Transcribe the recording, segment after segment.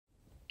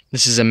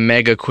This is a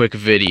mega quick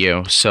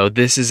video. So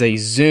this is a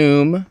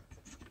Zoom,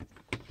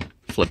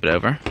 flip it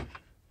over,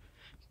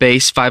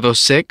 Bass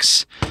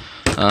 506.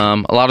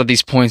 A lot of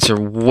these points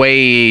are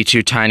way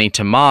too tiny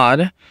to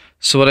mod.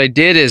 So what I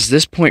did is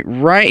this point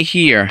right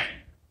here,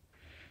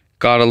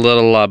 got a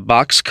little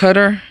box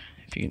cutter,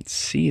 if you can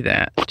see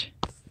that.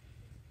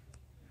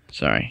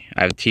 Sorry,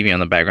 I have a TV on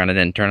the background. I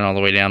didn't turn it all the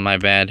way down, my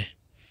bad.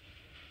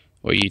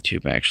 Or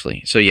YouTube,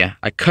 actually. So yeah,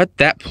 I cut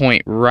that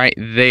point right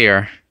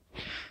there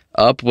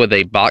up with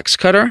a box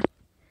cutter,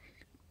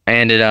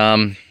 and it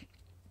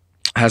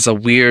has a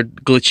weird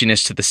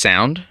glitchiness to the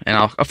sound. And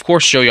I'll of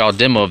course show y'all a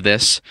demo of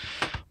this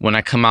when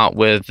I come out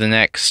with the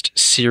next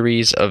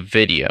series of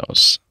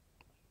videos.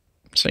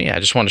 So yeah, I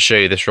just want to show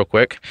you this real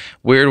quick.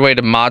 Weird way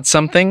to mod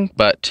something,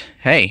 but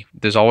hey,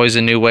 there's always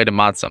a new way to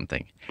mod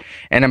something.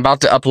 And I'm about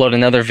to upload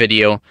another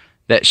video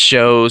that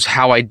shows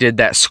how I did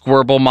that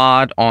Squirble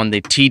mod on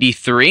the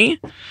TD3.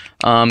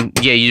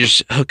 Yeah, you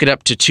just hook it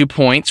up to 2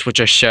 points, which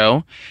I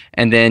show,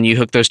 and then you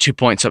hook those 2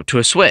 points up to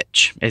a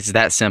switch. It's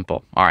that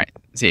simple. All right,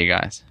 see you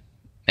guys.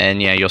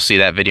 And yeah, you'll see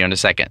that video in a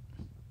second.